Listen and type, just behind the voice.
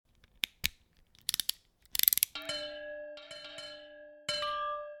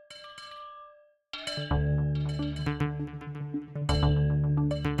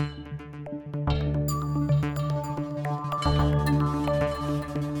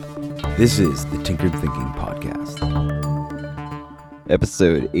This is the Tinkered Thinking Podcast.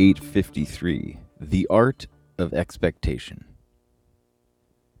 Episode 853, The Art of Expectation.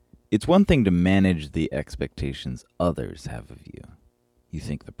 It's one thing to manage the expectations others have of you. You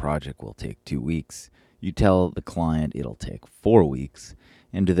think the project will take 2 weeks, you tell the client it'll take 4 weeks,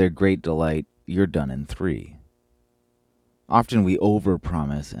 and to their great delight, you're done in 3. Often we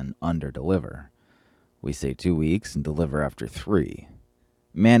overpromise and underdeliver. We say 2 weeks and deliver after 3.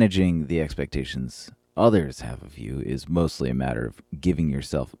 Managing the expectations others have of you is mostly a matter of giving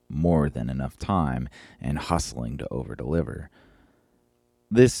yourself more than enough time and hustling to overdeliver.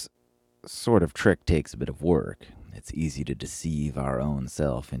 This sort of trick takes a bit of work. It's easy to deceive our own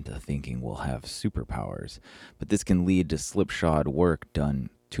self into thinking we'll have superpowers, but this can lead to slipshod work done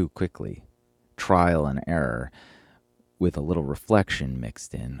too quickly. Trial and error, with a little reflection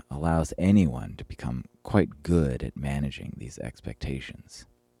mixed in, allows anyone to become quite good at managing these expectations.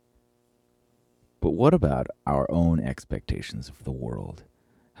 But what about our own expectations of the world?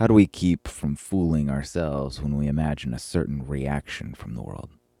 How do we keep from fooling ourselves when we imagine a certain reaction from the world?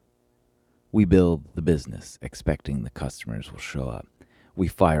 We build the business expecting the customers will show up. We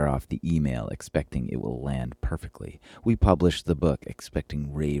fire off the email expecting it will land perfectly. We publish the book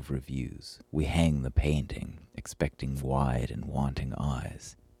expecting rave reviews. We hang the painting expecting wide and wanting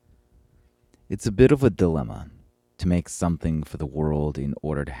eyes. It's a bit of a dilemma to make something for the world in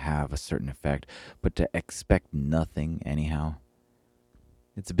order to have a certain effect, but to expect nothing anyhow.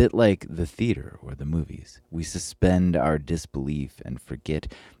 It's a bit like the theater or the movies. We suspend our disbelief and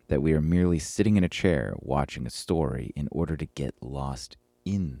forget that we are merely sitting in a chair watching a story in order to get lost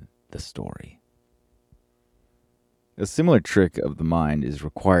in the story. A similar trick of the mind is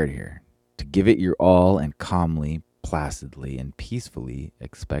required here. To give it your all and calmly, placidly, and peacefully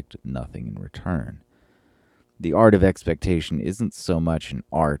expect nothing in return. The art of expectation isn't so much an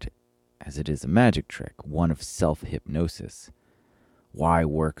art as it is a magic trick, one of self-hypnosis. Why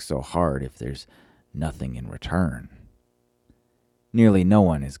work so hard if there's nothing in return? Nearly no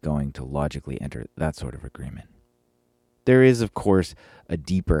one is going to logically enter that sort of agreement. There is, of course, a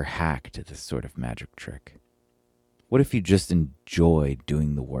deeper hack to this sort of magic trick. What if you just enjoy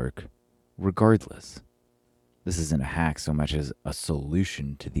doing the work regardless? This isn't a hack so much as a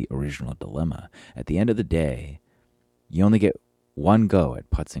solution to the original dilemma. At the end of the day, you only get one go at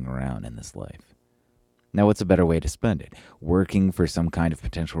putzing around in this life. Now, what's a better way to spend it? Working for some kind of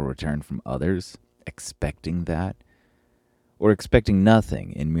potential return from others, expecting that? Or expecting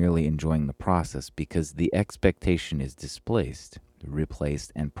nothing and merely enjoying the process because the expectation is displaced,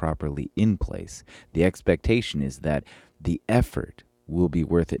 replaced, and properly in place. The expectation is that the effort will be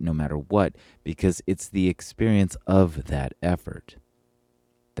worth it no matter what, because it's the experience of that effort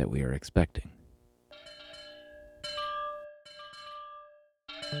that we are expecting.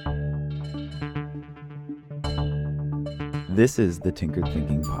 This is the Tinkered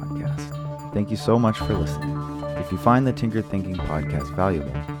Thinking Podcast. Thank you so much for listening. If you find the Tinkered Thinking Podcast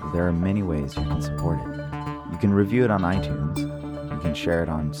valuable, there are many ways you can support it. You can review it on iTunes. You can share it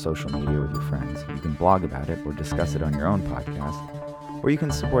on social media with your friends. You can blog about it or discuss it on your own podcast. Or you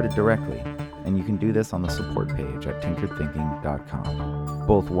can support it directly, and you can do this on the support page at tinkeredthinking.com.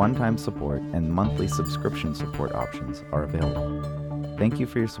 Both one-time support and monthly subscription support options are available. Thank you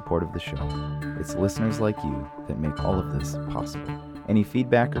for your support of the show. It's listeners like you that make all of this possible. Any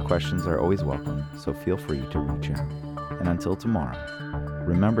feedback or questions are always welcome, so feel free to reach out. And until tomorrow,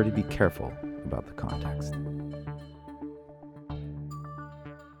 remember to be careful about the context.